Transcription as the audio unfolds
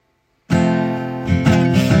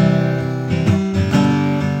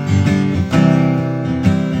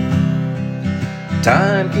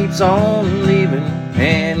Time keeps on leaving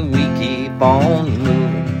and we keep on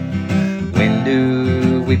moving. When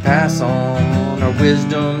do we pass on our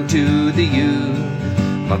wisdom to the youth?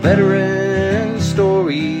 My veteran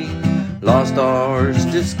story, lost arts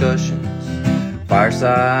discussions,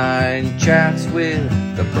 fireside chats with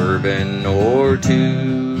a bourbon or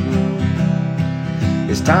two.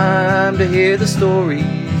 It's time to hear the stories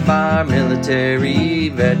by our military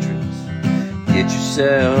veterans. Get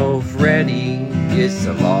yourself ready. It's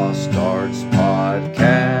the Lost Arts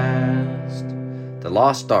Podcast. The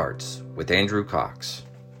Lost Arts with Andrew Cox.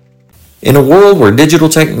 In a world where digital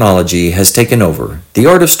technology has taken over, the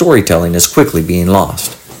art of storytelling is quickly being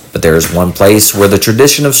lost. But there is one place where the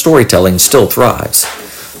tradition of storytelling still thrives.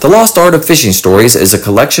 The Lost Art of Fishing Stories is a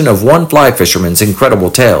collection of one fly fisherman's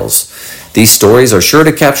incredible tales. These stories are sure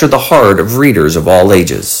to capture the heart of readers of all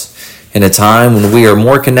ages. In a time when we are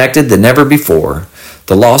more connected than ever before,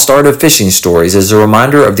 The Lost Art of Fishing Stories is a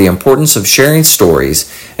reminder of the importance of sharing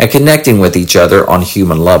stories and connecting with each other on a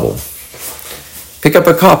human level. Pick up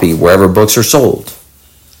a copy wherever books are sold.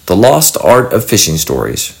 The Lost Art of Fishing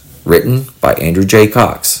Stories, written by Andrew J.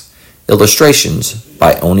 Cox. Illustrations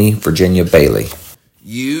by Oni Virginia Bailey.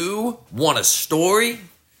 You want a story?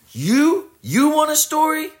 You want a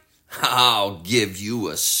story? I'll give you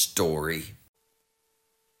a story.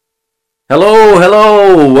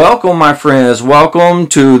 Hello. Welcome, my friends. Welcome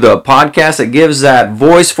to the podcast that gives that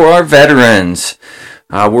voice for our veterans.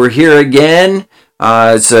 We're here again.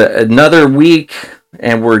 It's another week,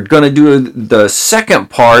 and we're going to do the second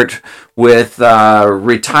part with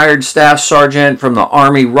retired Staff Sergeant from the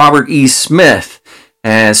Army, Robert E. Smith.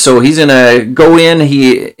 And so he's going to go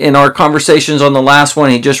in our conversations on the last one,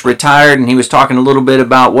 he just retired, and he was talking a little bit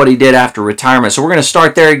about what he did after retirement. So we're going to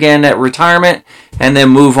start there again at retirement and then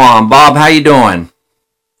move on. Bob, how you doing?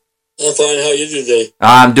 I'm fine. How you doing today?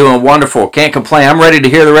 I'm doing wonderful. Can't complain. I'm ready to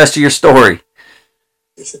hear the rest of your story.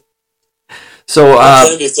 So, I'm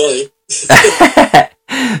trying to be funny.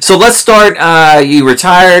 So let's start. You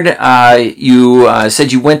retired. You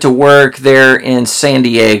said you went to work there in San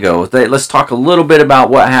Diego. Let's talk a little bit about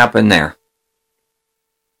what happened there.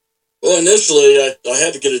 Well, initially, I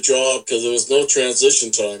had to get a job because there was no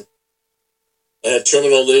transition time. I had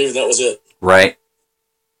terminal leave, and that was it. Right.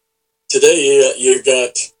 Today, you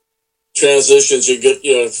got transitions. You get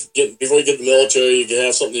before you get in the military, you can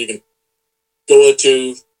have something you can go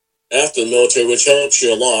into after the military, which helps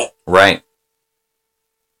you a lot. Right.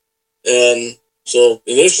 And so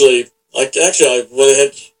initially, I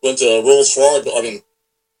went to Wells Fargo. I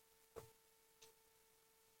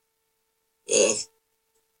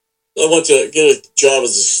went to get a job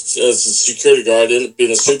as a security guard, being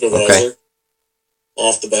a supervisor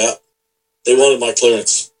off the bat. They wanted my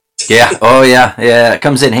clearance. Yeah. Oh, yeah. Yeah. It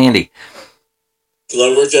comes in handy. Because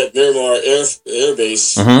I worked at Miramar Air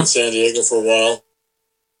Base in San Diego for a while,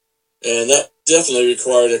 and that definitely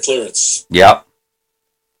required a clearance. Yep.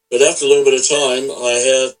 But after a little bit of time,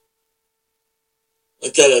 I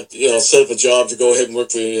got to set up a job to go ahead and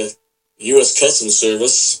work for the U.S. Customs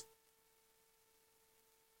Service.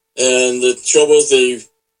 And the trouble is the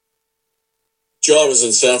job was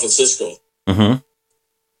in San Francisco. Mm-hmm.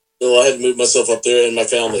 So I had to move myself up there and my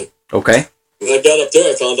family. Okay. When I got up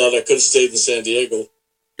there, I found out I could have stayed in San Diego.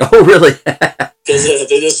 Oh, really? Because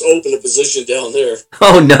they just opened a position down there.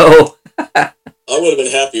 Oh, no. I would have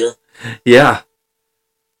been happier. Yeah.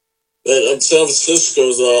 But San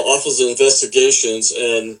Francisco's Office of Investigations,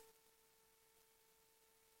 and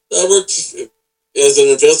I worked as an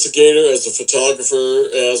investigator, as a photographer,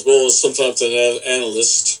 as well as sometimes an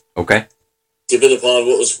analyst. Okay. Depending upon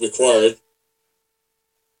what was required.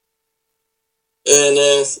 And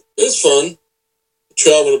it was fun.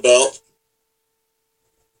 Traveled about.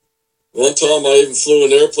 One time I even flew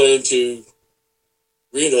an airplane to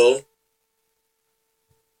Reno,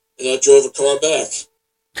 and I drove a car back.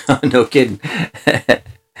 No kidding.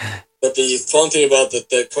 But the fun thing about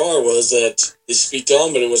that car was that the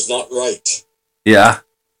speedometer was not right. Yeah.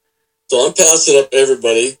 So I'm passing up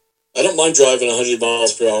everybody. I don't mind driving 100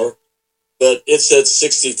 miles per hour, but it said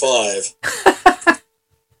 65.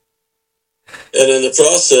 And in the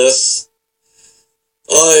process,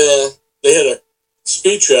 they had a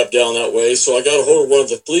speed trap down that way, so I got a hold of one of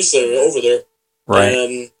the police that were over there. Right.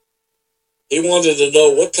 And he wanted to know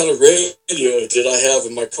what kind of radio did I have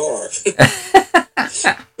in my car.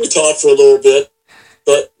 We talked for a little bit,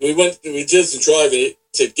 but we did some driving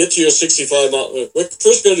to get to your 65 mile. We're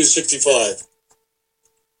first going to do 65.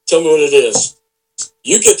 Tell me what it is.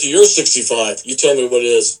 You get to your 65. You tell me what it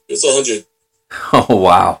is. It's 100. Oh,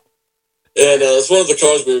 wow. And it's one of the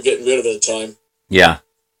cars we were getting rid of at the time. Yeah.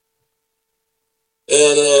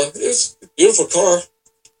 And it was a beautiful car.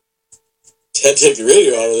 Had to take the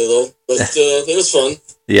radio out of it, though. But it was fun.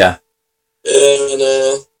 Yeah. And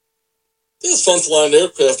it was fun flying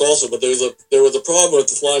aircraft also, but there was a problem with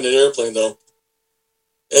flying an airplane, though.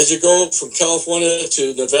 As you go from California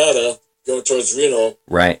to Nevada, go towards Reno,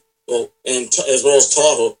 right? Well, and as well as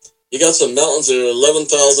Tahoe, you got some mountains that are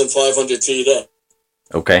 11,500 feet up.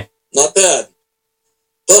 Okay. Not bad.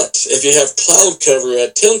 But if you have cloud cover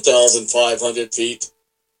at 10,500 feet,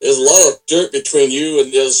 there's a lot of dirt between you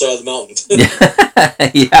and the other side of the mountain.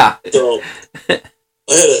 Yeah. So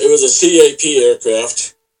it was a CAP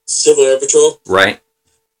aircraft, Civil Air Patrol. Right.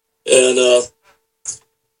 And I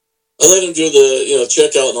let him do the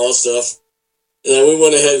checkout and all that stuff. And then we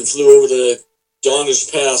went ahead and flew over the Donners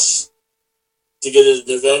Pass to get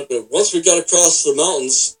into Nevada. But once we got across the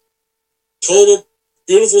mountains, total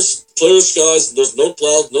beautiful clear skies. There's no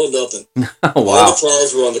clouds, no nothing. Wow. All the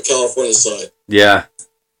clouds were on the California side. Yeah.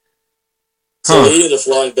 So he ended up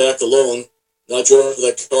flying back alone. And I drove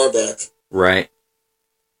that car back. Right.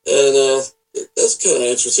 And that's kind of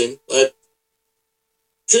interesting. I'd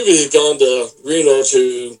previously gone to Reno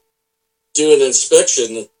to do an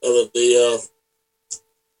inspection of the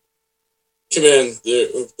command,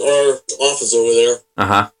 our office over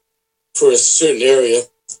there, for a certain area,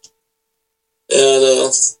 and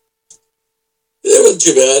it wasn't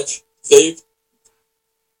too bad.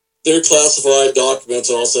 Their classified documents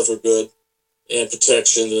and all stuff were good, and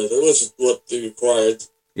protection. It was what they required.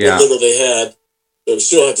 Yeah. What little they had, but we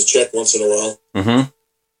still had to check once in a while. Mm-hmm.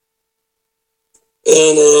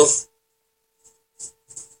 And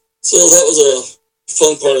so that was a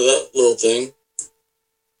fun part of that little thing.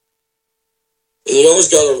 And you always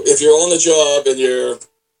got to, if you're on the job and you're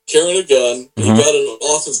carrying a gun, and you got an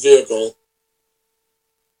office vehicle,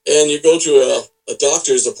 and you go to a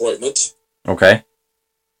doctor's appointment. Okay.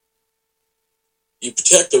 You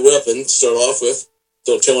protect the weapon, start off with.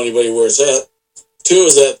 Don't tell anybody where it's at. Two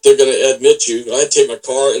is that they're going to admit you. I had to take my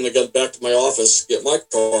car and the gun back to my office, get my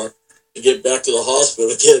car, and get back to the hospital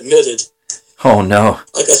to get admitted. Oh, no.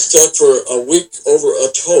 I got stuck for a week over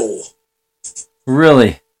a toe.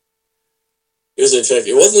 Really? It was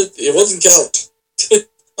infected. It wasn't gout.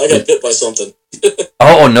 I got bit by something.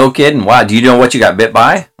 Oh, no kidding. Wow. Do you know what you got bit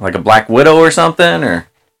by? Like a black widow or something? Or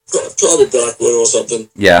probably black widow or something.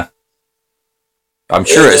 Yeah. I'm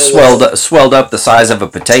sure it swelled up the size of a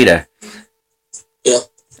potato. Yeah.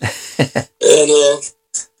 And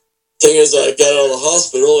thing is, I got out of the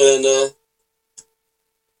hospital, and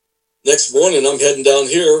next morning I'm heading down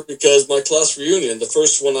here because my class reunion, the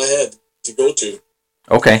first one I had to go to.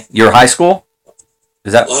 Okay. Your high school?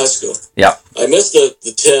 Is that high school? Yeah. I missed the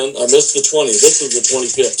 10. I missed the 20. This was the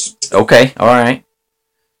 25th. Okay. All right.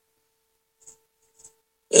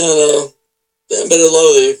 And I met a lot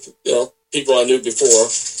of the people I knew before.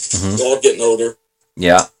 All getting older.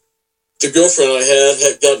 Yeah. The girlfriend I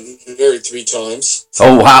had gotten married 3 times.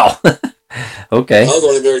 Oh, wow. Okay. I was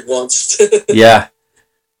only married once. Yeah.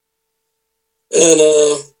 And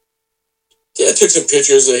I took some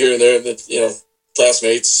pictures of here and there, and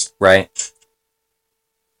classmates. Right.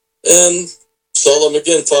 And saw them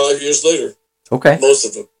again 5 years later. Okay. Most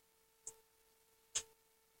of them.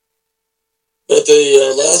 But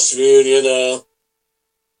the last reunion,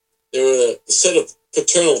 there were a set of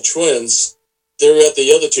paternal twins. They were at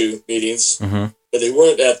the other 2 meetings, but they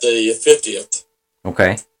weren't at the 50th.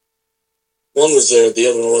 Okay. One was there, the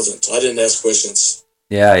other one wasn't. I didn't ask questions.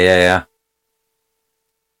 Yeah.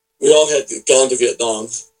 We all had gone to Vietnam,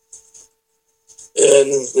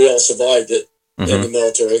 and we all survived it in the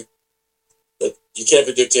military. But you can't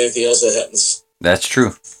predict anything else that happens. That's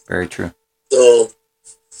true. Very true. So,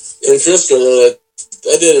 in Frisco,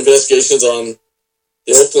 I did investigations on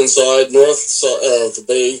the Oakland side, north of the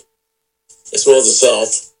bay, as well as the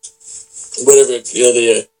south. Whatever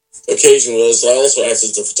the occasion was, I also acted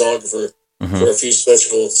as a photographer for a few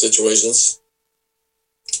special situations.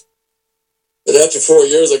 But after 4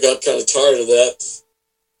 years, I got kind of tired of that,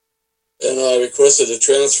 and I requested a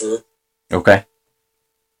transfer. Okay.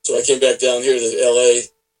 So I came back down here to L.A.,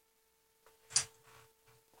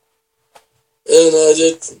 and I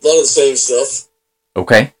did a lot of the same stuff.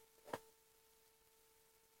 Okay.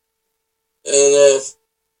 And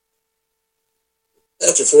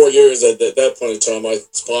after 4 years, at that point in time, my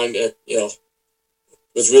spine,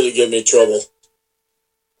 was really giving me trouble.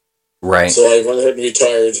 Right. So I went ahead and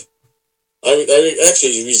retired. I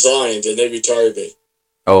actually resigned, and they retired me.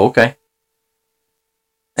 Oh, okay.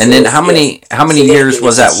 And then how many years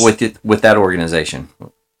was that with that organization?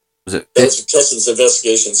 Was it? That was Customs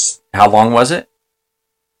Investigations. How long was it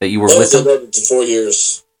that you were with them? That was 4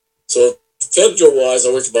 years. So federal wise,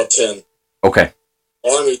 I worked about 10. Okay.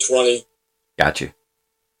 Army 20. Got you.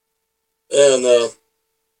 And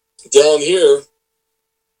down here,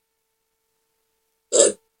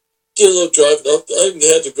 I did a little driving up. I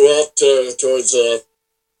had to go out towards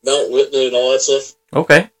Mount Whitney and all that stuff.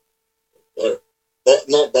 Okay. Or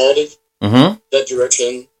Mount Baldy, that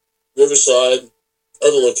direction, Riverside,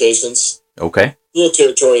 other locations. Okay. Little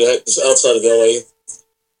territory that is outside of LA.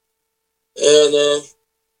 And a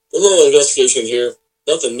little investigation here.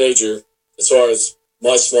 Nothing major as far as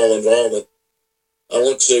my small involvement. I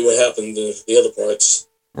won't say what happened in the other parts.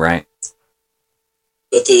 Right.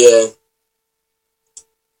 But it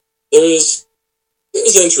was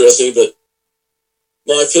interesting, but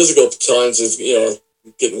my physical times is,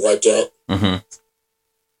 getting wiped out.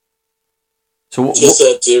 So just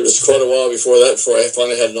that it was quite a while before I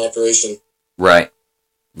finally had an operation. Right.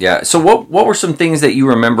 Yeah. So what were some things that you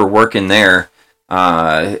remember working there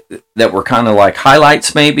that were kind of like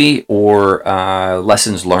highlights maybe, or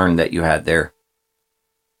lessons learned that you had there?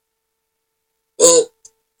 Well,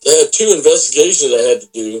 I had 2 investigations I had to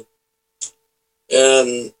do.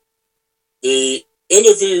 And the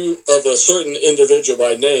interview of a certain individual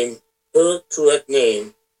by name, her correct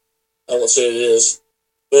name, I won't say it is,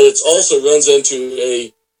 but it also runs into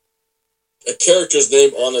a character's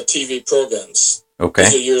name on the TV programs. Okay.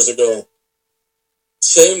 These are years ago.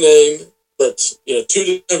 Same name, but 2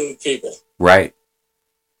 different people. Right.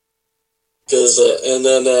 Because and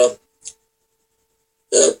then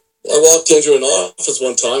I walked into an office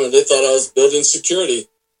one time and they thought I was building security,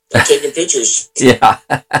 taking pictures. Yeah.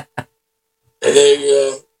 And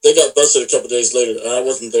they got busted a couple of days later, and I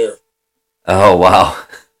wasn't there. Oh wow.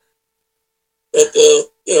 But a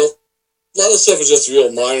lot of stuff was just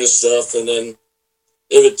real minor stuff, and then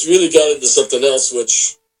if it really got into something else,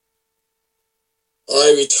 which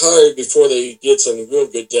I retired before they did some real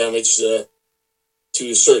good damage to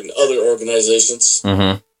certain other organizations,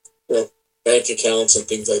 bank accounts and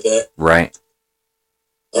things like that. Right.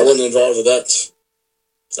 I wasn't involved with that.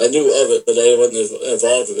 I knew of it, but I wasn't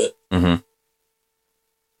involved with it.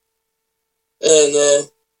 And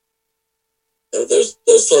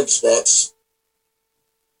there's fun spots.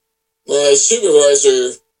 My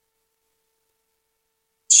supervisor,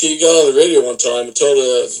 she got on the radio one time and told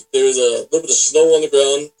her there was a little bit of snow on the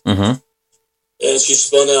ground, and she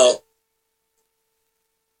spun out.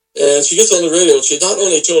 And she gets on the radio. She not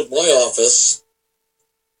only told my office,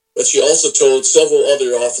 but she also told several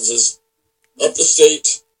other offices up the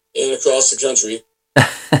state and across the country.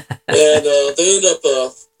 And they end up,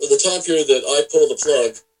 in the time period that I pulled the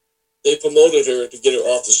plug, they promoted her to get her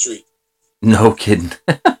off the street. No kidding.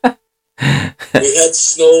 We had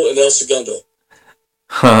snow in El Segundo.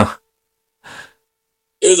 Huh.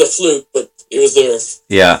 It was a fluke, but it was there.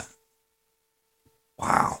 Yeah.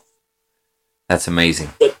 Wow. That's amazing.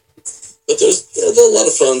 But there's a lot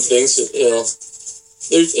of fun things.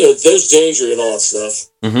 There's danger in all that stuff.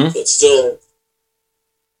 But still,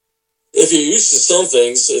 if you're used to some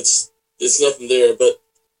things, it's nothing there. But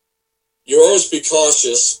you always be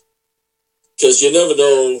cautious because you never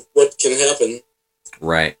know what can happen.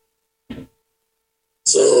 Right.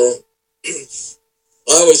 So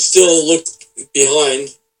I always still look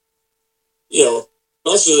behind, not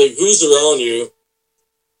just who's around you,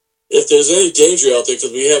 if there's any danger out there,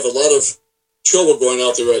 because we have a lot of trouble going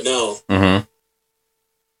out there right now.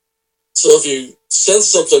 So if you sense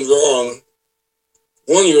something wrong,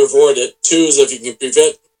 1, you avoid it. 2 is if you can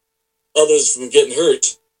prevent others from getting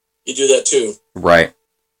hurt, you do that too. Right.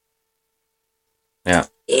 Yeah.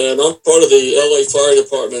 And I'm part of the LA Fire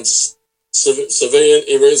Department's Civilian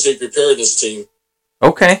Emergency Preparedness Team.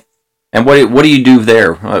 Okay. And what do you do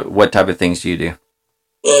there? What type of things do you do?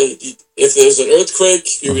 Well, if there's an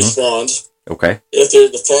earthquake, you respond. Okay. If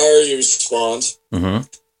there's a fire, you respond.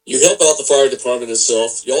 You help out the fire department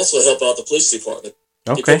itself. You also help out the police department.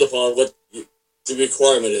 Okay. Depending upon what the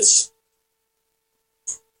requirement is.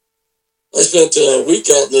 I spent a week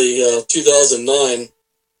out in the 2009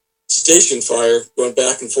 station fire, going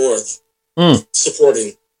back and forth,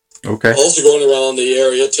 supporting. Okay. Also going around the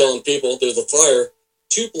area telling people there's a fire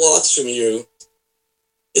 2 blocks from you.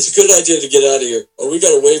 It's a good idea to get out of here. Oh, we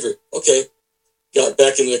got a waiver. Okay. Got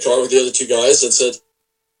back in the car with the other 2 guys and said,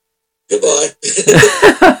 goodbye.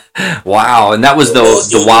 Wow. And that was the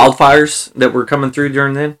wildfires that were coming through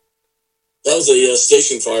during then? That was a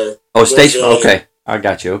station fire. Oh, station. Okay. I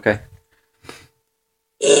got you. Okay.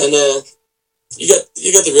 And you got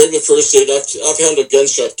the regular first aid. I've handled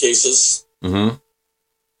gunshot cases. And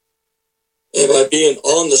by being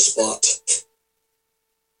on the spot,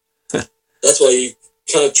 that's why you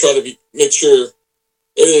kind of try to make sure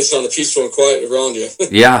everything's kind of peaceful and quiet around you.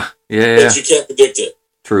 Yeah. But you can't predict it.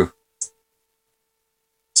 True.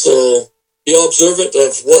 So be observant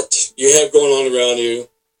of what you have going on around you.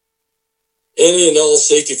 Any and all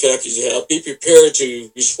safety factors you have. Be prepared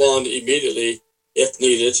to respond immediately if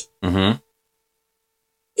needed. Mm-hmm.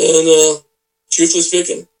 And truthfully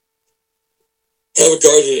speaking, have a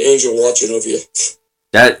guardian angel watching over you.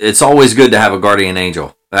 It's always good to have a guardian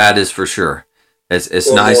angel. That is for sure. It's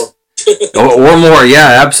Or nice. more. Or more,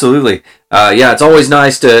 yeah, absolutely. Yeah, it's always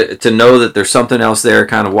nice to know that there's something else there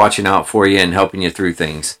kind of watching out for you and helping you through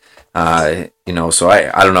things. So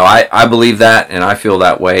I don't know. I believe that and I feel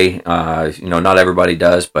that way. Not everybody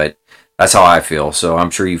does, but that's how I feel. So I'm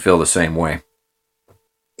sure you feel the same way.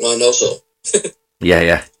 Well, I know so.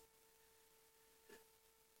 Yeah.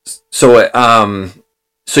 So,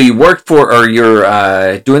 so you worked for, or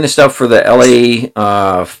you're doing the stuff for the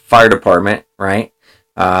LA Fire Department, right?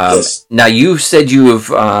 Yes. Now you said you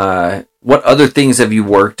have. What other things have you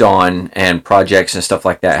worked on and projects and stuff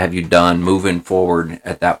like that have you done moving forward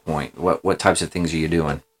at that point? What types of things are you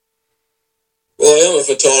doing? Well, I am a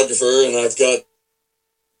photographer, and I've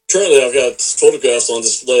got photographs on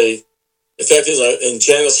display. The fact is, in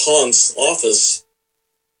Janice Hahn's office,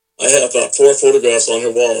 I have about 4 photographs on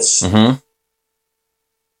her walls. Mm-hmm.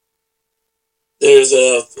 There's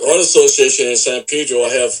a art association in San Pedro. I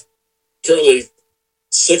have currently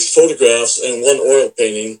 6 photographs and 1 oil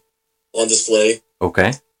painting on display.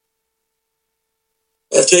 Okay.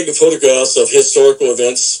 I've taken photographs of historical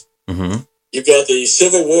events. Mm-hmm. You've got the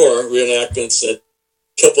Civil War reenactments at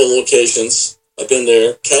a couple of locations. I've been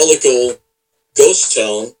there. Calico Ghost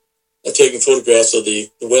Town. I've taken photographs of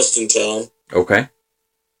the western town. Okay.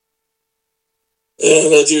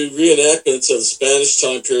 And I do reenactments of the Spanish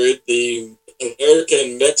time period, the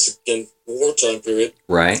American-Mexican wartime period.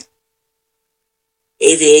 Right.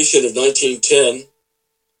 Aviation of 1910.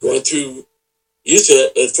 Going through,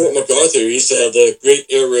 at Fort MacArthur, used to have the Great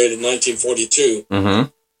Air Raid in 1942. Mm-hmm.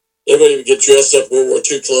 Everybody would get dressed up World War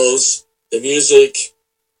II clothes, the music.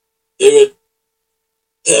 They would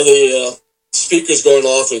have the speakers going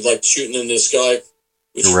off and like shooting in the sky,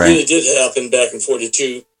 which Right. really did happen back in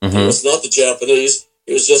 42. Mm-hmm. It was not the Japanese.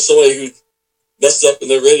 It was just somebody who messed up and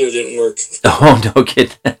their radio didn't work. Oh, no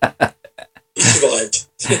kidding. He survived.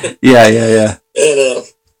 Yeah. And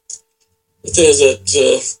the thing is that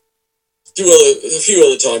a few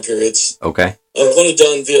other time periods. Okay. I've only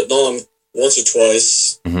done Vietnam once or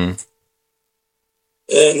twice. Mm-hmm.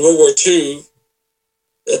 And World War II,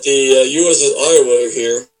 at the USS Iowa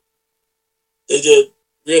here, they did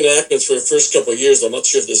reenactments for the first couple of years. I'm not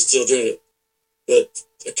sure if they're still doing it. But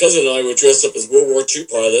a cousin and I were dressed up as World War II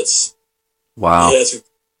pilots. Wow. We had some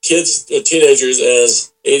kids, teenagers,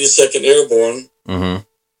 as 82nd Airborne. Mm-hmm.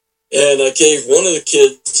 And I gave one of the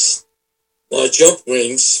kids my jump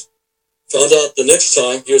wings. Found out the next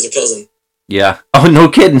time he was a cousin. Yeah. Oh, no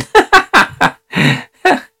kidding.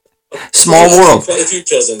 Small world. Quite a few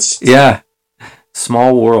cousins. Yeah.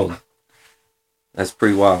 Small world. That's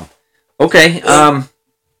pretty wild. Okay. I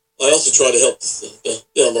also try to help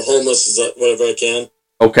the homeless whatever I can.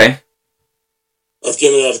 Okay. I've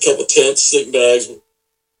given out a couple of tents, sleeping bags,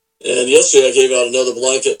 and yesterday I gave out another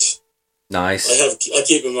blanket. Nice. I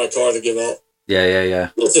keep in my car to give out.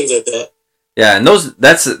 Yeah. Little things like that. Yeah, and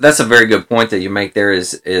that's a very good point that you make there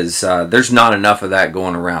is there's not enough of that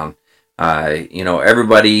going around.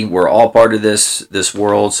 Everybody, we're all part of this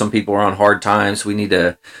world. Some people are on hard times. We need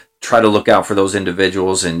to try to look out for those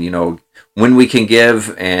individuals, and when we can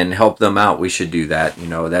give and help them out, we should do that.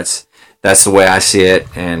 That's the way I see it,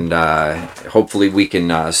 and hopefully we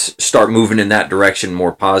can start moving in that direction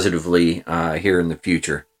more positively here in the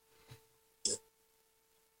future.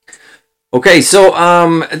 Okay, so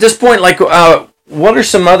at this point, what are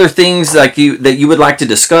some other things that you would like to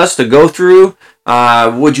discuss, to go through?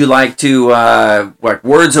 Would you like to like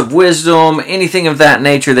words of wisdom, anything of that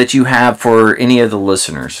nature that you have for any of the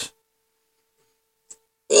listeners?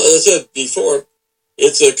 Well, as I said before,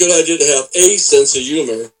 it's a good idea to have a sense of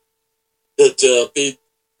humor. Today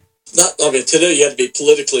you have to be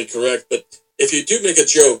politically correct, but if you do make a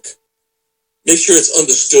joke, make sure it's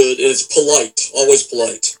understood and it's polite, always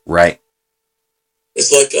polite. Right.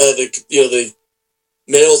 It's like the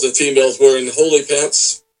males and females wearing holy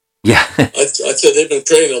pants. Yeah. I said they've been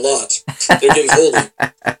praying a lot. They're getting holy.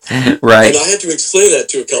 Right. And I had to explain that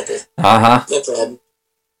to a couple. Uh-huh. No problem.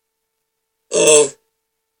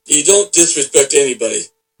 You don't disrespect anybody.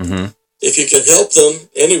 Mm-hmm. If you can help them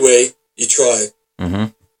anyway, you try. Mm-hmm.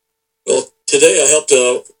 Well, today I helped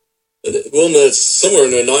a woman that's somewhere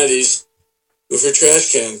in her 90s with her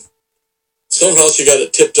trash can. Somehow she got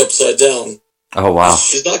it tipped upside down. Oh, wow.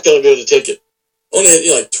 She's not going to be able to take it. Only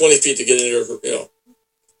like 20 feet to get into her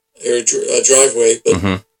driveway. But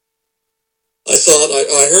mm-hmm. I thought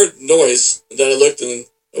I heard noise, and then I looked and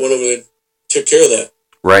I went over and took care of that.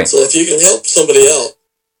 Right. So if you can help somebody out,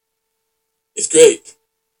 it's great.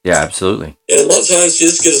 Yeah, absolutely. And a lot of times you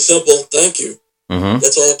just get a simple thank you. Mm-hmm.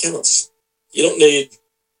 That's all that counts. You don't need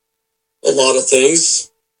a lot of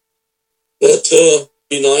things, but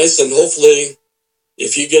be nice, and hopefully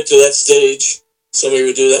if you get to that stage, somebody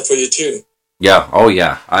would do that for you too. Yeah. Oh,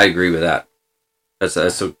 yeah. I agree with that.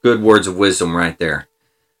 That's a good words of wisdom right there.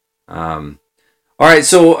 All right.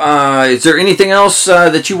 So, is there anything else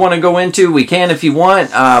that you want to go into? We can if you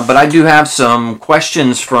want, but I do have some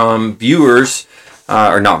questions from viewers,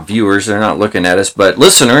 or not viewers. They're not looking at us, but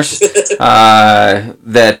listeners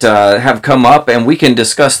that have come up, and we can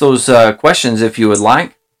discuss those questions if you would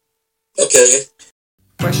like. Okay.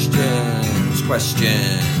 Questions,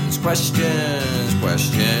 questions, questions,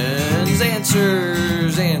 questions,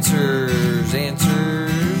 answers, answers,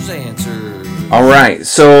 answers, answers. All right,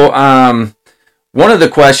 so one of the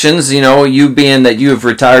questions, you being that you have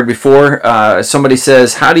retired before, somebody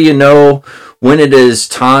says, how do you know when it is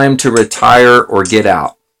time to retire or get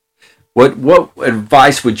out? What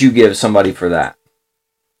advice would you give somebody for that?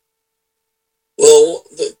 Well,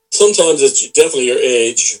 sometimes it's definitely your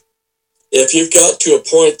age. If you've got to a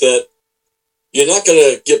point that you're not going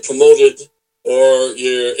to get promoted or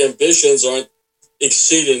your ambitions aren't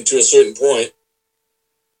exceeding to a certain point,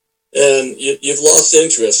 and you've lost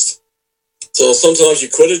interest. So sometimes you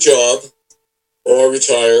quit a job or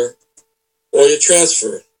retire or you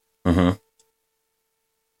transfer. Mm-hmm.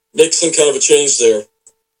 Make some kind of a change there.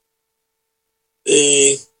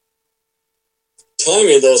 The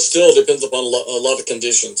timing, though, still depends upon a lot of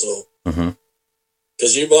conditions, though. Mm-hmm.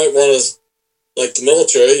 Because you might want to, like the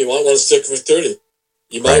military, you might want to stick for 30.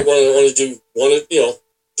 You might want to do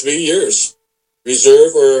 3 years,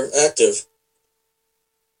 reserve or active.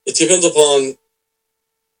 It depends upon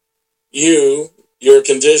you, your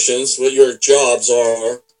conditions, what your jobs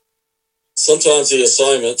are, sometimes the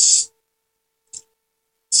assignments.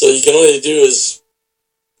 So you can only do is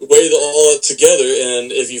weigh all that together,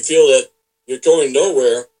 and if you feel that you're going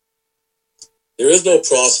nowhere, there is no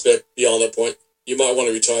prospect beyond that point, you might want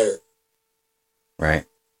to retire. Right.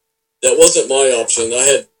 That wasn't my option. I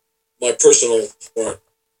had my personal part.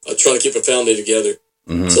 I try to keep a family together.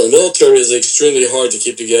 Mm-hmm. So the military is extremely hard to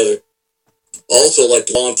keep together. Also, like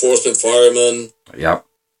law enforcement, firemen, yep,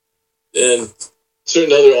 and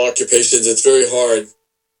certain other occupations, it's very hard.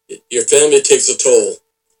 Your family takes a toll.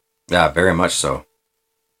 Yeah, very much so.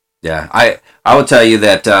 Yeah, I will tell you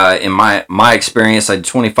that in my experience, I had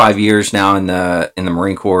 25 years now in the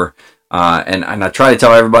Marine Corps, and I try to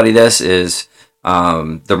tell everybody this is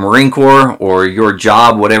the Marine Corps or your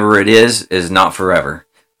job, whatever it is not forever.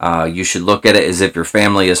 You should look at it as if your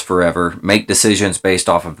family is forever. Make decisions based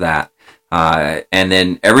off of that. And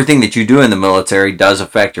then everything that you do in the military does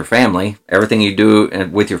affect your family. Everything you do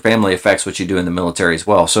with your family affects what you do in the military as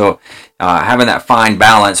well. So having that fine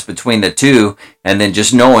balance between the two, and then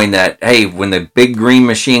just knowing that, hey, when the big green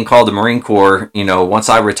machine called the Marine Corps, once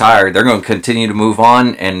I retire, they're going to continue to move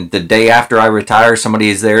on. And the day after I retire, somebody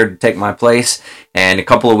is there to take my place. And a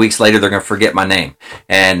couple of weeks later, they're going to forget my name.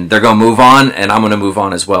 And they're going to move on, and I'm going to move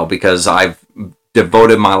on as well, because I've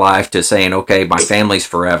devoted my life to saying, okay, my family's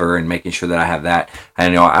forever, and making sure that I have that.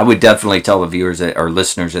 And I would definitely tell the viewers or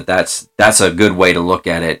listeners that that's a good way to look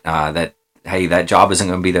at it. That hey, that job isn't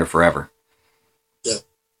going to be there forever. Yeah,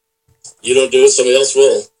 you don't do it, somebody else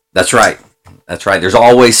will. That's right. That's right. There's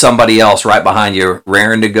always somebody else right behind you,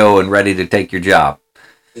 raring to go and ready to take your job.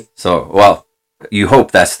 So, well, you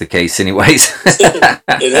hope that's the case, anyways.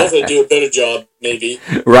 And hopefully do a better job, maybe.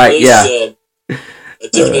 Right. Yeah. A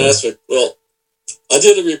different aspect. Well, I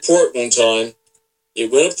did a report one time.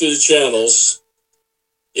 It went up through the channels.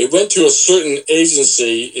 It went to a certain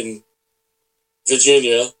agency in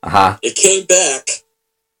Virginia. Uh-huh. It came back,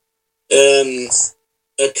 and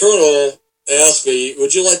a colonel asked me,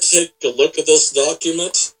 would you like to take a look at this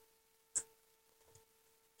document?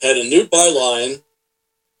 Had a new byline,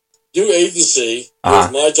 new agency,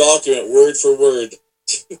 with my document word for word.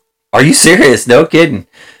 Are you serious? No kidding.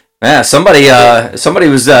 Yeah, somebody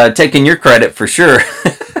was taking your credit for sure.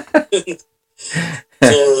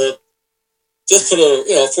 So, just put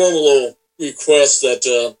a formal little request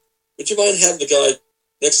that would you mind having the guy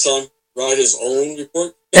next time write his own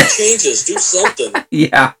report? Make changes, do something.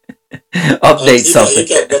 Yeah, update something.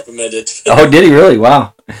 He got reprimanded. Oh, did he really?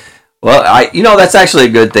 Wow. Well, that's actually a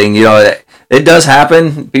good thing. It does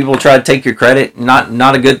happen. People try to take your credit.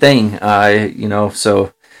 Not a good thing.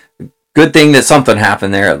 So. Good thing that something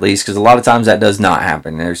happened there at least, because a lot of times that does not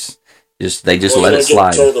happen. They just let it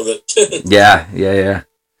slide. Told of it. Yeah.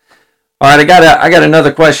 All right, I got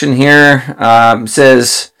another question here.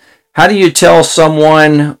 Says, how do you tell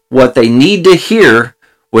someone what they need to hear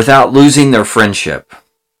without losing their friendship?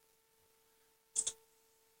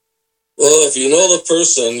 Well, if you know the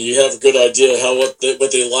person, you have a good idea what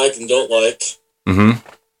they like and don't like, Mm-hmm.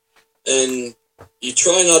 and you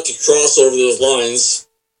try not to cross over those lines.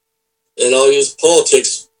 And I'll use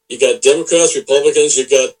politics. You got Democrats, Republicans, you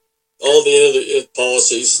got all the other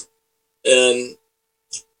policies, and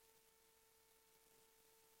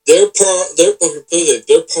their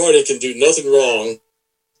party can do nothing wrong.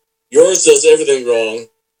 Yours does everything wrong,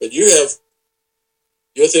 but you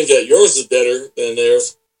think that yours is better than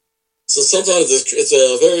theirs. So sometimes it's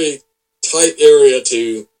a very tight area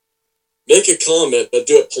to make a comment, but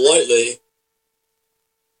do it politely,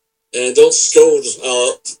 and don't scold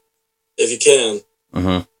out if you can.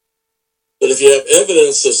 Mm-hmm. But if you have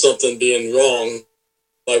evidence of something being wrong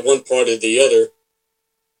by one party or the other,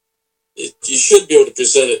 you should be able to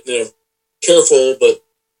present it in a careful but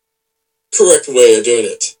correct way of doing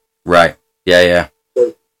it. Right. Yeah.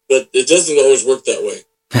 But it doesn't always work that way.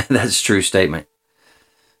 That's a true statement.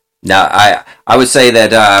 Now, I would say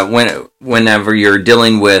that whenever you're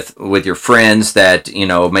dealing with your friends, that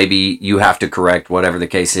maybe you have to correct whatever the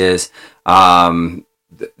case is.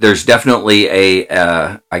 There's definitely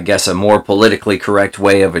I guess a more politically correct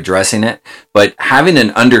way of addressing it, but having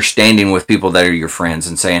an understanding with people that are your friends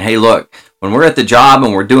and saying, hey, look, when we're at the job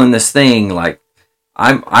and we're doing this thing, like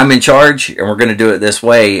I'm in charge and we're going to do it this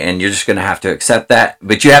way, and you're just going to have to accept that.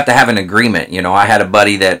 But you have to have an agreement. I had a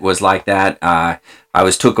buddy that was like that. I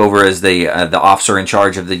was took over as the officer in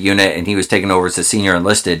charge of the unit, and he was taken over as the senior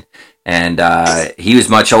enlisted. And he was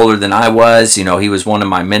much older than I was. He was one of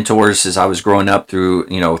my mentors as I was growing up through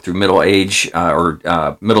middle age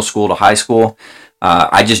or middle school to high school.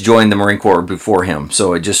 I just joined the Marine Corps before him,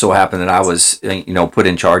 so it just so happened that I was put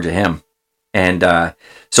in charge of him. And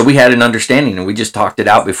so we had an understanding, and we just talked it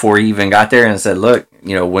out before he even got there, and said, look,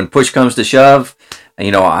 when push comes to shove,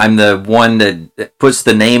 I'm the one that puts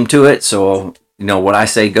the name to it. So what I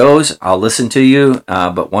say goes. I'll listen to you,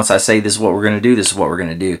 but once I say this is what we're going to do, this is what we're going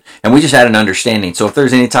to do. And we just had an understanding. So if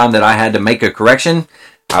there's any time that I had to make a correction,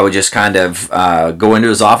 I would just kind of go into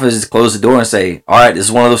his office, close the door, and say, all right, this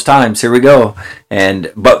is one of those times. Here we go.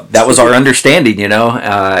 But that was our understanding,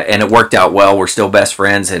 and it worked out well. We're still best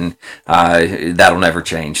friends, and that'll never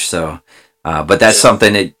change. So, but that's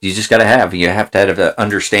something that you just got to have. You have to have an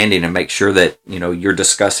understanding and make sure that, you're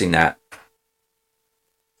discussing that.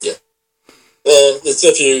 Well, it's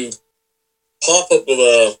if you pop up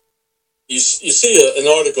with you see an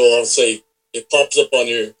article, I'll say it pops up on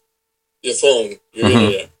your phone, your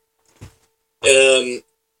internet, and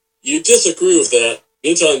you disagree with that.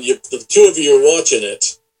 Meantime, the two of you are watching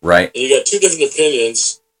it, right? And you got two different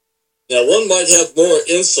opinions. Now, one might have more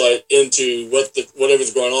insight into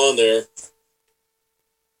whatever's going on there,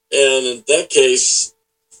 and in that case,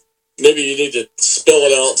 maybe you need to spell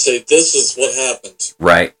it out and say, "This is what happened."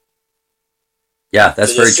 Right. Yeah,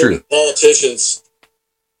 that's very true. Politicians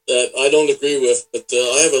that I don't agree with, but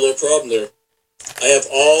I have a little problem there. I have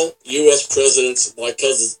all U.S. presidents, my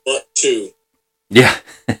cousins, but two. Yeah.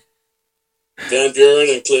 Van Buren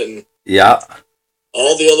and Clinton. Yeah.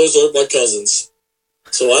 All the others are my cousins.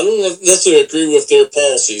 So I don't necessarily agree with their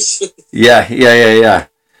policies. Yeah.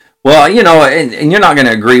 Well, and you're not going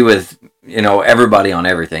to agree with, everybody on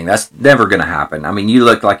everything. That's never going to happen. I mean, you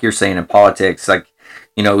look like you're saying in politics, like,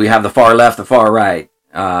 we have the far left, the far right.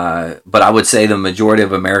 But I would say the majority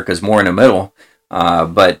of America is more in the middle.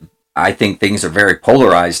 But I think things are very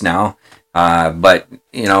polarized now. But,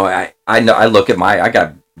 I look at I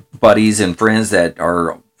got buddies and friends that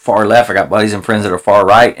are far left. I got buddies and friends that are far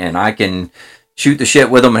right. And I can shoot the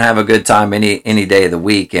shit with them and have a good time any day of the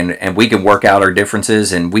week. And we can work out our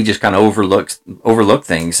differences, and we just kind of overlook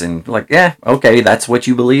things. And like, yeah, okay, that's what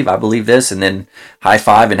you believe. I believe this. And then high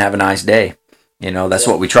five and have a nice day. That's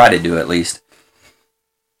what we try to do, at least.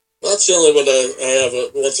 Well, that's the only one I have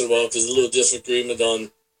once in a while, because a little disagreement on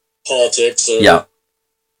politics. Yeah.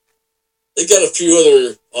 They got a few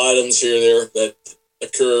other items here and there that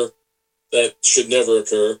occur that should never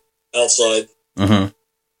occur outside. Mm-hmm.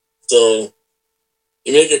 So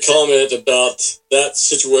you make a comment about that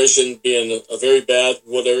situation being a very bad,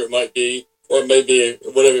 whatever it might be, or maybe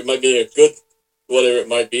whatever it might be a good, whatever it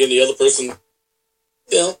might be, and the other person,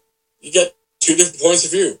 you got two different points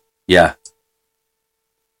of view. Yeah.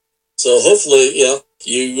 So hopefully,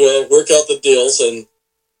 you work out the deals, and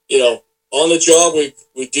on the job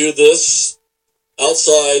we do this.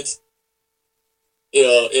 Outside,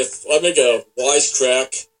 if I make a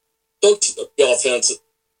wisecrack, don't be offensive.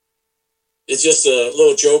 It's just a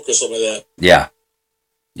little joke or something like that.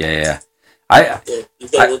 Yeah. So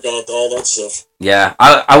you've got to work out all that stuff. Yeah,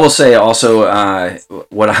 I will say also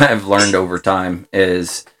what I've learned over time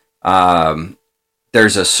is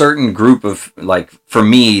there's a certain group of, like, for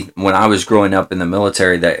me, when I was growing up in the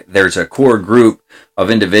military, that there's a core group of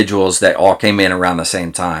individuals that all came in around the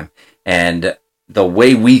same time. And the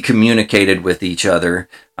way we communicated with each other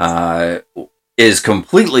is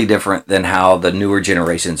completely different than how the newer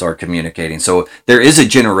generations are communicating. So there is a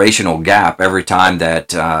generational gap every time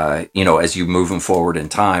that, as you're moving forward in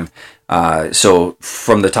time. So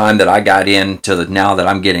from the time that I got in to now that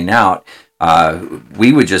I'm getting out,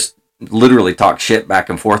 we would just literally talk shit back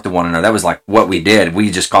and forth to one another. That was like what we did. We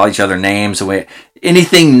just call each other names.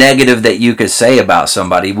 Anything negative that you could say about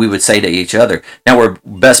somebody, we would say to each other. Now we're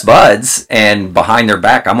best buds, and behind their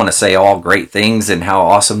back, I'm going to say all great things and how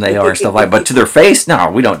awesome they are and stuff like that. But to their face, no,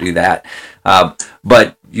 we don't do that.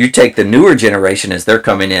 But you take the newer generation as they're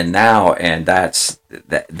coming in now, and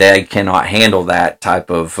they cannot handle that type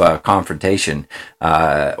of confrontation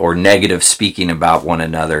or negative speaking about one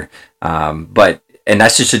another. And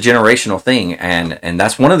that's just a generational thing, and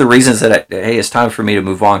that's one of the reasons that hey, it's time for me to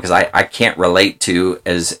move on, because I can't relate to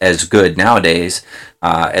as good nowadays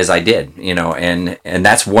as I did, and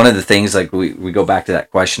that's one of the things. Like we go back to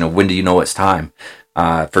that question of when do you know it's time.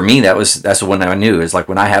 For me, that's when I knew. It's like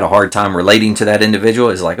when I had a hard time relating to that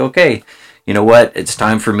individual. It's like, okay, you know what? It's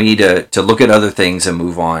time for me to look at other things and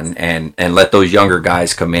move on, and let those younger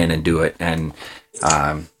guys come in and do it. And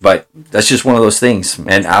but that's just one of those things,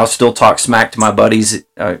 and I'll still talk smack to my buddies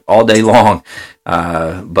all day long,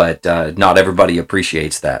 but not everybody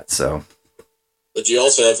appreciates that. So, but you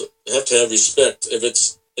also have to have respect. If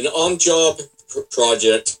it's an on-job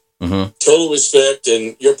project, total respect,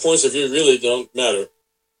 and your points of view really don't matter.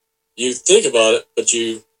 You think about it, but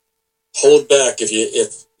you hold back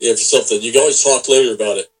if something. You can always talk later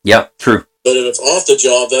about it. Yep, true. But if it's off the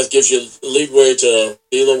job, that gives you leeway to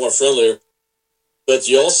be a little more friendlier. But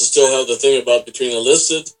you also still have the thing about between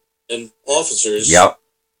enlisted and officers. Yep.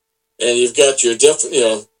 And you've got your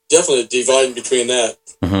definitely dividing between that.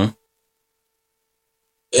 Mm-hmm.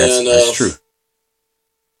 And that's true.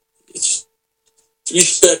 It's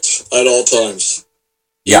respect at all times.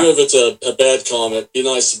 Yeah. Even if it's a bad comment, be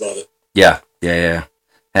nice about it. Yeah.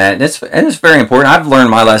 And it's very important. I've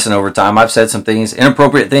learned my lesson over time. I've said some things,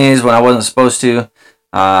 inappropriate things, when I wasn't supposed to.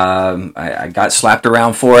 I got slapped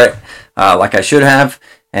around for it, like I should have.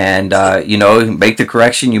 And, make the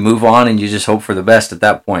correction, you move on, and you just hope for the best at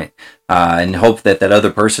that point. And hope that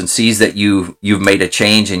other person sees that you've made a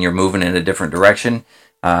change and you're moving in a different direction.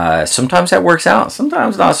 Sometimes that works out.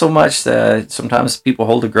 Sometimes not so much. Sometimes people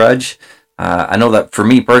hold a grudge. I know that for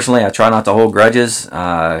me personally, I try not to hold grudges.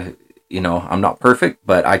 I'm not perfect,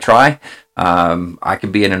 but I try. I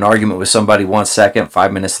could be in an argument with somebody 1 second,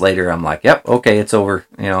 5 minutes later, I'm like, yep, okay, it's over.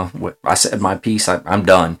 I said my piece, I'm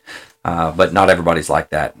done. But not everybody's like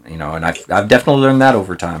that, and I've definitely learned that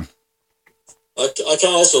over time. I kind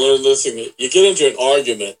of also learned this thing. You get into an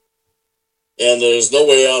argument, and there's no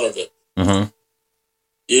way out of it. Mm-hmm.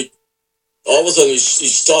 All of a sudden, you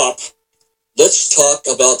stop. Let's talk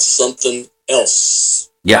about something else.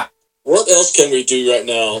 Yeah. What else can we do right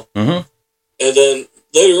now? Mm-hmm. And then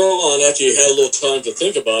later on, after you had a little time to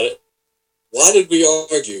think about it, why did we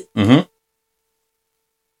argue? Mm-hmm.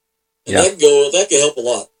 And that can help a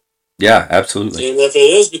lot. Yeah, absolutely. And if it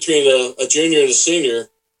is between a junior and a senior,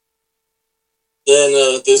 then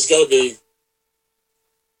there's got to be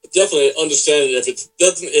definitely understanding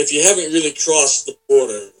if you haven't really crossed the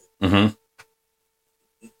border. Mm-hmm.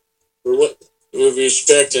 With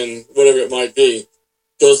respect and whatever it might be.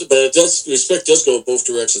 But respect does go both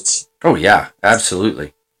directions. Oh yeah,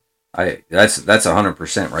 absolutely. That's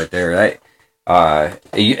 100% right there.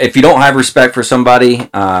 If you don't have respect for somebody,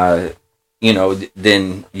 then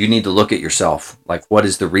you need to look at yourself. Like, what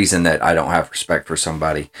is the reason that I don't have respect for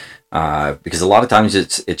somebody? Because a lot of times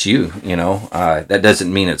it's you. That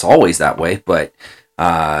doesn't mean it's always that way, but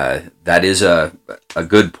that is a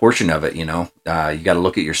good portion of it. You got to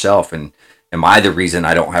look at yourself and. Am I the reason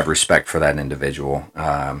I don't have respect for that individual?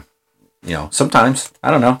 Sometimes,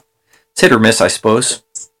 I don't know. It's hit or miss, I suppose.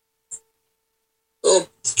 Well,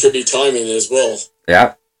 it could be timing as well.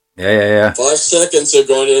 Yeah. 5 seconds of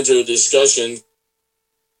going into a discussion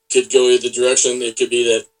could go either direction. It could be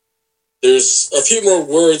that there's a few more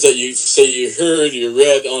words that you say you heard, you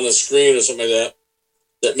read on a screen or something like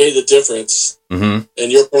that made the difference. Mm-hmm.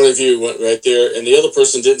 And your point of view went right there, and the other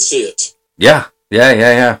person didn't see it. Yeah.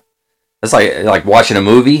 It's like watching a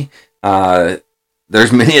movie.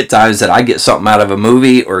 There's many a times that I get something out of a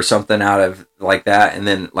movie or something out of like that, and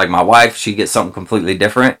then like my wife, she gets something completely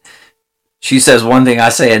different. she says one thing, I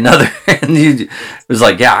say another, and it was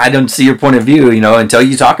like, yeah, I don't see your point of view, until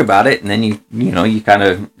you talk about it, and then you kind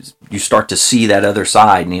of you start to see that other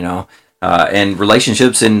side, and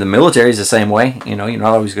relationships in the military is the same way, you're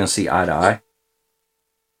not always going to see eye to eye.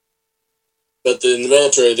 But in the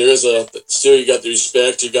military, there is still you got the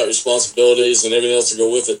respect, you got responsibilities, and everything else to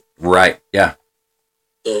go with it. Right. Yeah.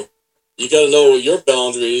 So you got to know your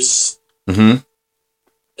boundaries and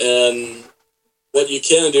what you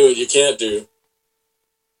can do and you can't do.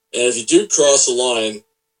 And if you do cross the line,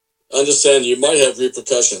 understand you might have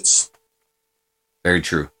repercussions. Very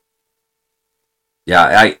true.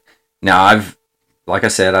 Yeah. Like I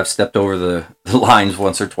said, I've stepped over the lines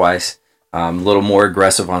once or twice. A little more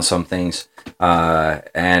aggressive on some things.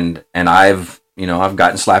 And I've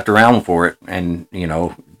gotten slapped around for it, and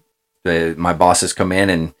my bosses come in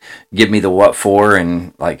and give me the what for,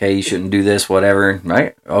 and like, hey, you shouldn't do this, whatever.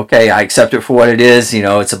 Right? Okay, I accept it for what it is.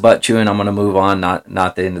 It's a butt chewing. I'm going to move on.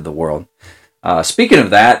 Not the end of the world. Speaking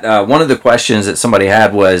of that, one of the questions that somebody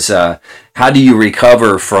had was, how do you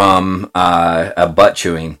recover from a butt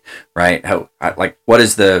chewing? Right? What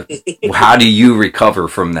is how do you recover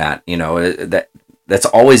from that? That's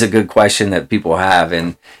always a good question that people have,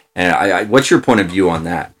 and what's your point of view on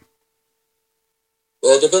that?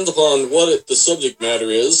 Well, it depends upon what the subject matter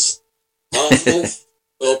is. Well,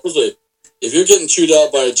 if you're getting chewed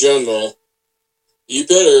out by a general, you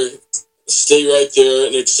better stay right there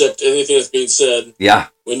and accept anything that's being said. Yeah.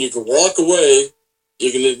 When you can walk away,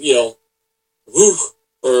 you can, whoo,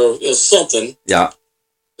 or something. Yeah.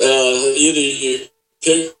 Either you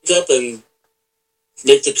pick up and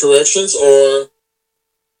make the corrections, or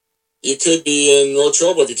you could be in more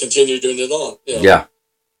trouble if you continue doing it on. Yeah.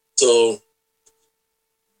 So,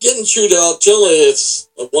 getting chewed out, generally it's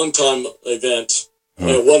a one-time event,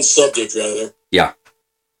 one subject rather. Yeah.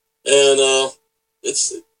 And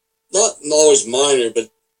it's not always minor, but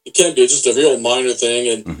it can be just a real minor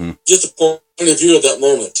thing, and just a point of view at that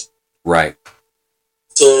moment. Right.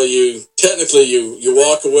 So you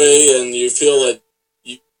walk away and you feel that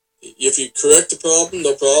if you correct the problem,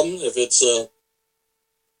 no problem. If it's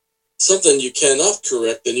something you cannot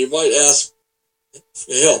correct, then you might ask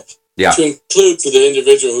for help. Yeah. To include for the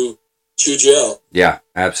individual who chewed you out. Yeah,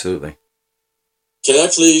 absolutely. Can I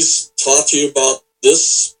please talk to you about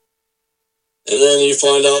this? And then you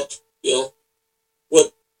find out,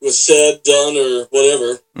 what was said, done, or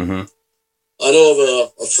whatever. I know of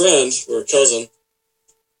a friend or a cousin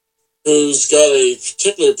who's got a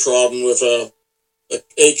particular problem with a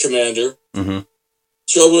commander.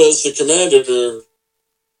 Trouble is, the commander,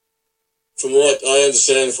 from what I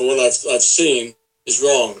understand, from what I've seen, is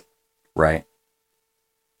wrong. Right.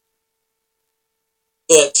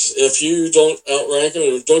 But if you don't outrank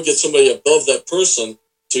him, or don't get somebody above that person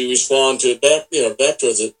to respond to it back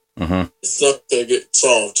towards it, it's not going to get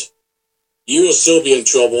solved. You will still be in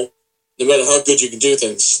trouble, no matter how good you can do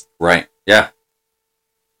things. Right. Yeah.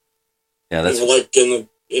 Yeah, that's like in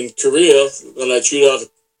Korea, when I chewed out a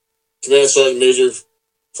command sergeant major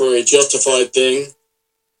for a justified thing.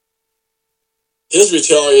 His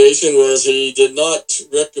retaliation was he did not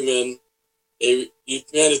recommend a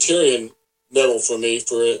humanitarian medal for me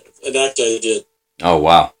for an act I did. Oh,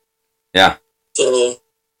 wow. Yeah. So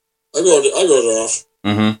I wrote it off.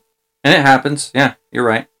 And it happens. Yeah, you're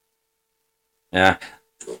right. Yeah.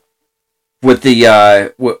 With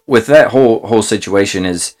the with that whole situation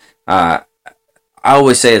is, I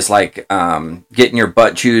always say it's like getting your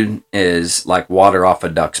butt chewed is like water off a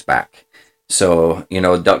duck's back. So,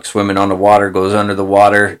 duck swimming on the water, goes under the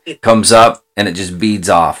water, comes up, and it just beads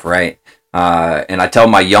off, right? And I tell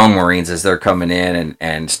my young Marines as they're coming in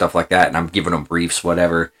and stuff like that, and I'm giving them briefs,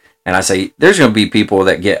 whatever, and I say, there's going to be people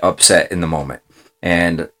that get upset in the moment.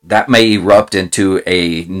 And that may erupt into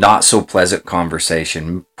a not so pleasant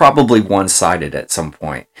conversation, probably one-sided at some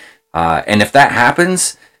point. And if that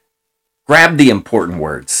happens, grab the important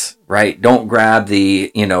words, right? Don't grab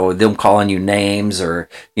the, them calling you names or,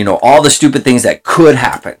 all the stupid things that could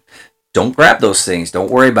happen. Don't grab those things.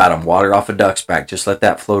 Don't worry about them. Water off a duck's back. Just let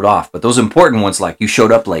that float off. But those important ones, like you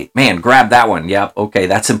showed up late. Man, grab that one. Yep. Okay.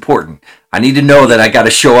 That's important. I need to know that I got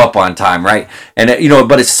to show up on time, right? And,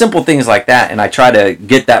 but it's simple things like that. And I try to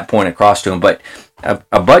get that point across to them. But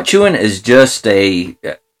a butt chewing is just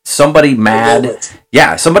somebody mad.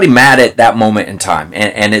 Yeah. Somebody mad at that moment in time.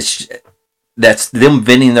 And that's them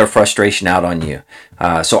venting their frustration out on you.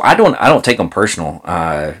 So I don't take them personal.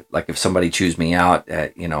 Like if somebody chews me out,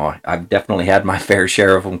 I've definitely had my fair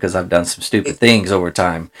share of them because I've done some stupid things over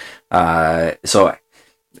time. So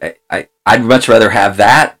I'd much rather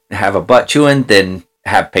have a butt chewing than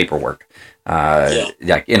have paperwork.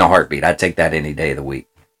 Like in a heartbeat. I'd take that any day of the week.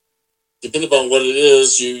 depending upon what it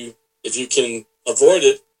is, if you can avoid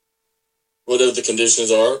it, whatever the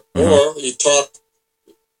conditions are, or you talk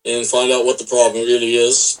and find out what the problem really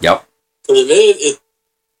is. Yep. But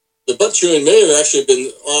the butt chewing may have actually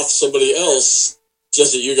been off somebody else,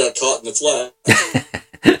 just that you got caught in the flat.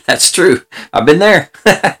 That's true. I've been there.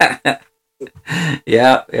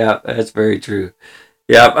 Yeah, that's very true.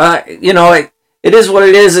 Yeah, it is what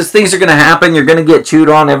it is. As things are going to happen, you're going to get chewed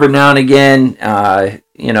on every now and again.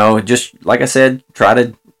 Just like I said, try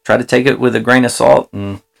to take it with a grain of salt,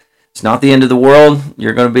 and it's not the end of the world.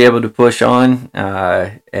 You're going to be able to push on,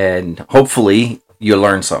 and hopefully you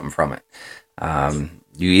learn something from it.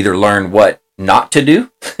 You either learn what not to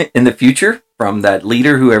do in the future from that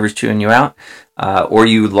leader, whoever's chewing you out, or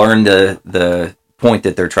you learn the point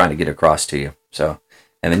that they're trying to get across to you. So,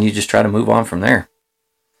 and then you just try to move on from there.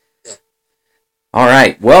 All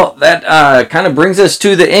right. Well, that kind of brings us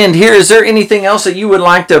to the end here. Is there anything else that you would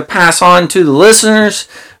like to pass on to the listeners?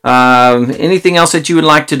 Anything else that you would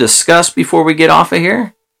like to discuss before we get off of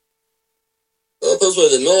here? Well,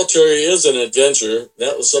 the military is an adventure.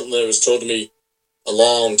 That was something that was told to me a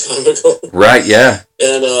long time ago. Right, yeah.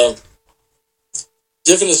 And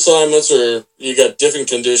different assignments, or you got different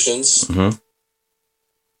conditions. Mm-hmm.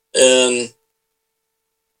 And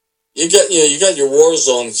you got your war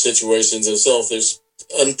zone situations itself. There's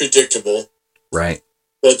unpredictable. Right.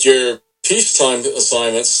 But your peacetime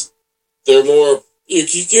assignments, they're more,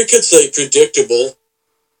 you could say predictable,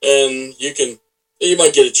 and you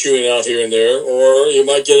might get a chewing out here and there, or you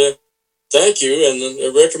might get a thank you and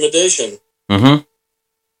a recommendation. Mm-hmm.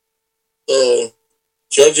 So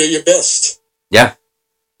try to do your best. Yeah.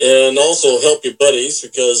 And also help your buddies,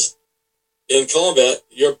 because in combat,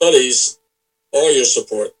 your buddies are your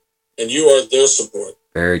support, and you are their support.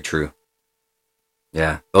 Very true.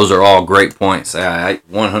 Yeah, those are all great points. I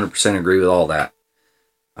 100% agree with all that.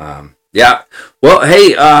 Yeah. Well,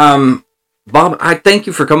 hey, Bob, I thank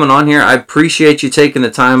you for coming on here. I appreciate you taking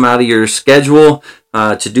the time out of your schedule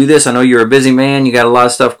to do this. I know you're a busy man. You got a lot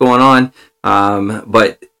of stuff going on.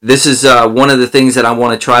 But this is one of the things that I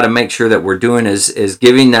want to try to make sure that we're doing is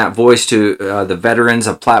giving that voice to the veterans,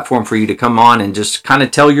 a platform for you to come on and just kind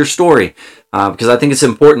of tell your story. Because I think it's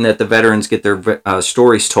important that the veterans get their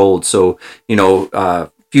stories told, so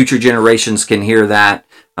future generations can hear that.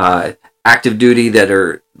 Active duty that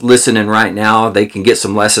are listening right now, they can get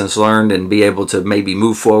some lessons learned and be able to maybe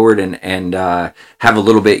move forward and have a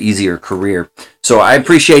little bit easier career. So I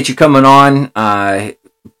appreciate you coming on.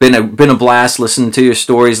 Been a blast listening to your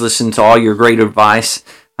stories, listening to all your great advice.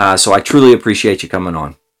 So I truly appreciate you coming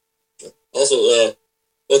on. Also,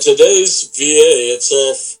 today's VA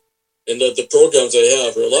itself and the programs they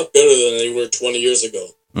have are a lot better than they were 20 years ago.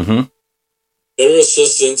 Mm-hmm. Better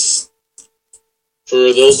assistance for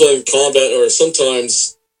those in combat, or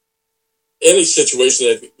sometimes any situation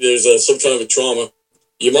that there's some kind of a trauma.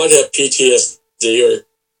 You might have PTSD or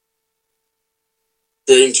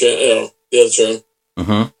the other term.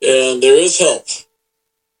 Mm-hmm. And there is help.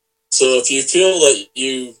 So if you feel that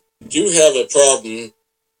you do have a problem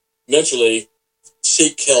mentally,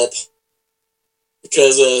 seek help,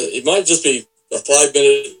 because it might just be a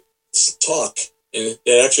 5-minute talk and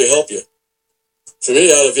it actually help you. For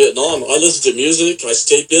me, out of Vietnam, I listened to music. I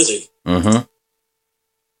stayed busy. Mm-hmm.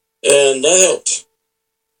 And that helped.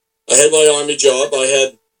 I had my Army job. I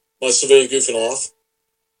had my civilian goofing off.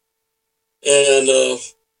 And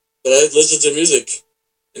but I listened to music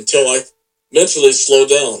until I mentally slowed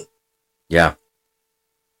down. Yeah.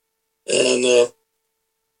 And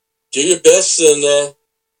do your best, and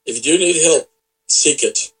if you do need help, seek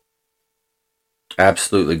it.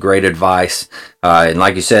 Absolutely. Great advice. And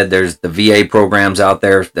like you said, there's the VA programs out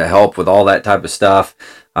there to help with all that type of stuff.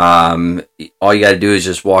 All you got to do is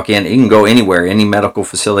just walk in. You can go anywhere, any medical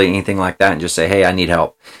facility, anything like that, and just say, hey, I need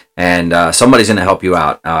help. And somebody's going to help you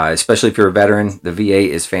out, especially if you're a veteran. The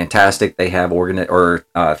VA is fantastic. They have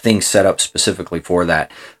things set up specifically for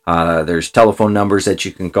that. There's telephone numbers that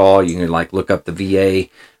you can call. You can look up the VA.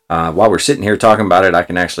 While we're sitting here talking about it, I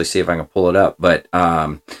can actually see if I can pull it up. But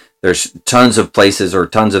there's tons of places or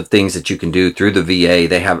tons of things that you can do through the VA.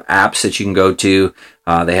 They have apps that you can go to.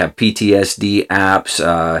 They have PTSD apps,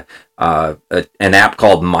 an app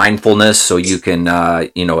called Mindfulness. So you can,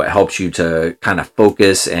 it helps you to kind of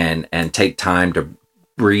focus and take time to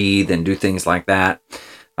breathe and do things like that.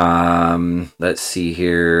 Let's see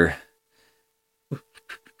here.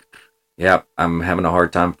 Yep, I'm having a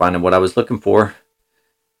hard time finding what I was looking for,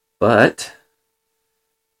 but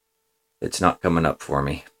it's not coming up for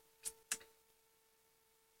me.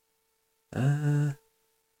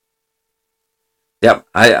 Yep,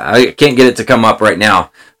 I can't get it to come up right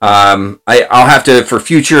now. I'll have to, for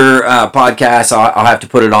future podcasts, I'll have to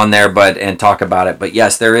put it on there, and talk about it. But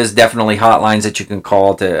yes, there is definitely hotlines that you can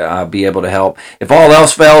call to be able to help. If all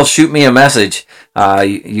else fails, shoot me a message.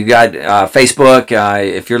 You got Facebook.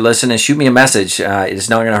 If you're listening, shoot me a message. It's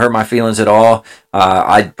not going to hurt my feelings at all.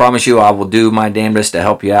 I promise you, I will do my damnedest to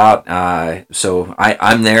help you out. So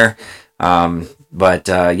I'm there.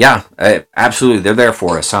 Yeah, absolutely, they're there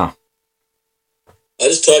for us, huh? I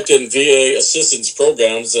just talked in VA assistance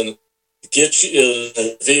programs, and get you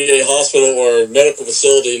a VA hospital or medical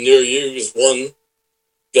facility near you is one.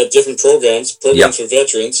 Got different programs Yep. for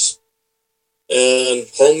veterans, and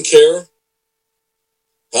home care,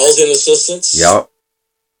 housing assistance. Yep.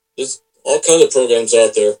 There's all kinds of programs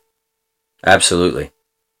out there. Absolutely.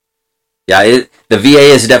 Yeah, the VA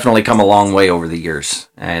has definitely come a long way over the years,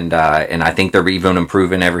 and I think they're even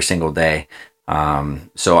improving every single day.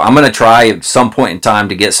 So I'm going to try at some point in time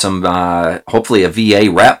to get some, hopefully a VA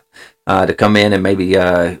rep to come in and maybe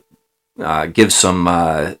give some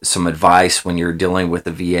advice when you're dealing with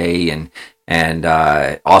the VA and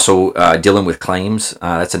also dealing with claims.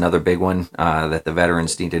 That's another big one that the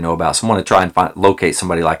veterans need to know about. So I want to try and locate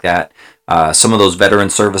somebody like that. Some of those veteran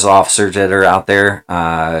service officers that are out there,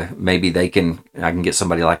 maybe I can get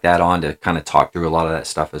somebody like that on to kind of talk through a lot of that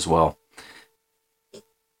stuff as well.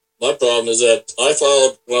 My problem is that I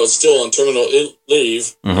filed when I was still on terminal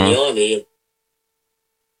leave in the Army,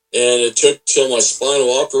 and it took till my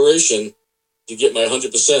spinal operation to get my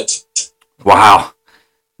 100%. Wow.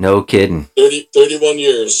 No kidding. 31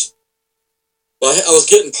 years. But I was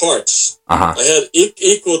getting parts. Uh-huh. I had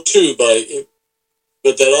equal to, but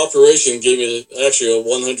that operation gave me actually a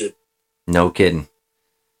 100. No kidding.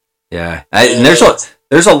 Yeah. And there's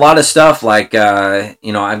a lot of stuff like, I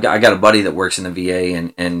got a buddy that works in the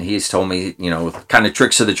VA and he's told me, kind of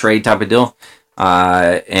tricks of the trade type of deal.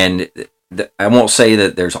 And I won't say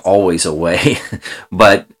that there's always a way,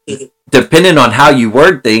 but depending on how you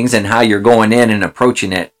word things and how you're going in and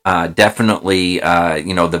approaching it, definitely,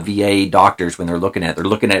 the VA doctors, when they're looking at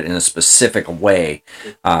it in a specific way.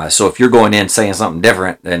 So if you're going in saying something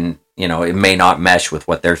different, then, it may not mesh with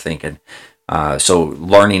what they're thinking. So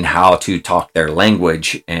learning how to talk their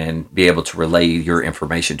language and be able to relay your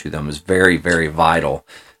information to them is very, very vital.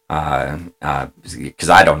 Because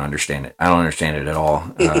I don't understand it. I don't understand it at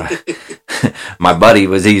all. My buddy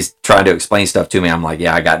he's trying to explain stuff to me. I'm like,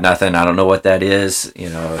 yeah, I got nothing. I don't know what that is,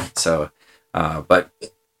 so, but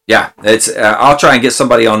yeah, I'll try and get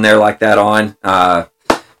somebody on there like that on.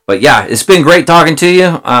 But yeah, it's been great talking to you.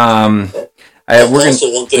 One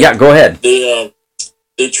thing. Yeah, go ahead.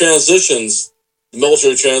 The transitions, the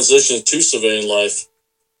military transitions to civilian life,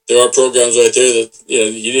 there are programs right there that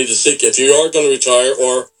you need to seek if you are going to retire,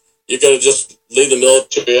 or you got to just leave the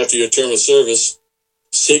military after your term of service.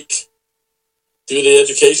 Seek through the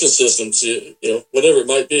education systems, whatever it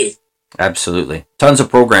might be. Absolutely, tons of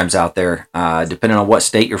programs out there. Depending on what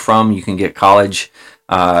state you're from, you can get college,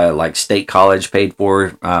 like state college paid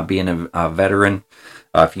for. Being a veteran,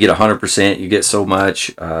 if you get 100%, you get so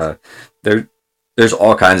much. There's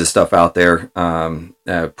all kinds of stuff out there,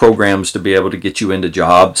 programs to be able to get you into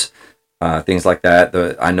jobs, things like that.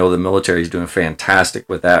 I know the military is doing fantastic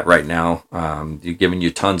with that right now. You're giving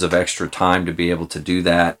you tons of extra time to be able to do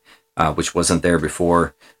that, which wasn't there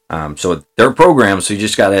before. So there are programs, so you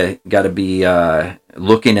just gotta be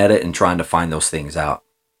looking at it and trying to find those things out.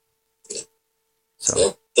 So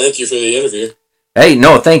well, thank you for the interview. Hey,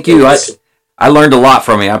 no, thank you. I learned a lot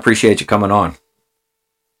from you. I appreciate you coming on.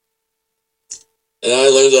 And I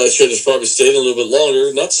learned that I should have probably stayed a little bit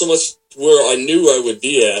longer. Not so much where I knew I would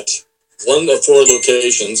be at, one of 4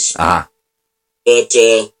 locations. Uh-huh. But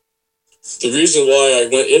the reason why I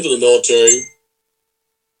went into the military,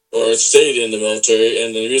 or stayed in the military,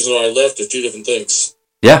 and the reason why I left are 2 different things.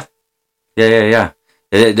 Yeah.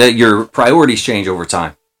 Your priorities change over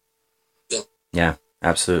time. Yeah,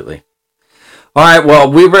 absolutely. All right, well,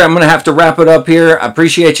 I'm going to have to wrap it up here. I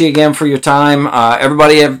appreciate you again for your time.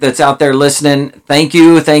 Everybody that's out there listening, thank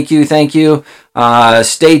you. Stay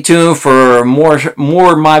tuned for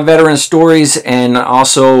more My Veteran Stories, and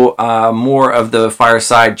also more of the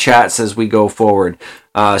fireside chats as we go forward.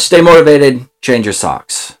 Stay motivated, change your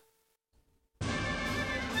socks.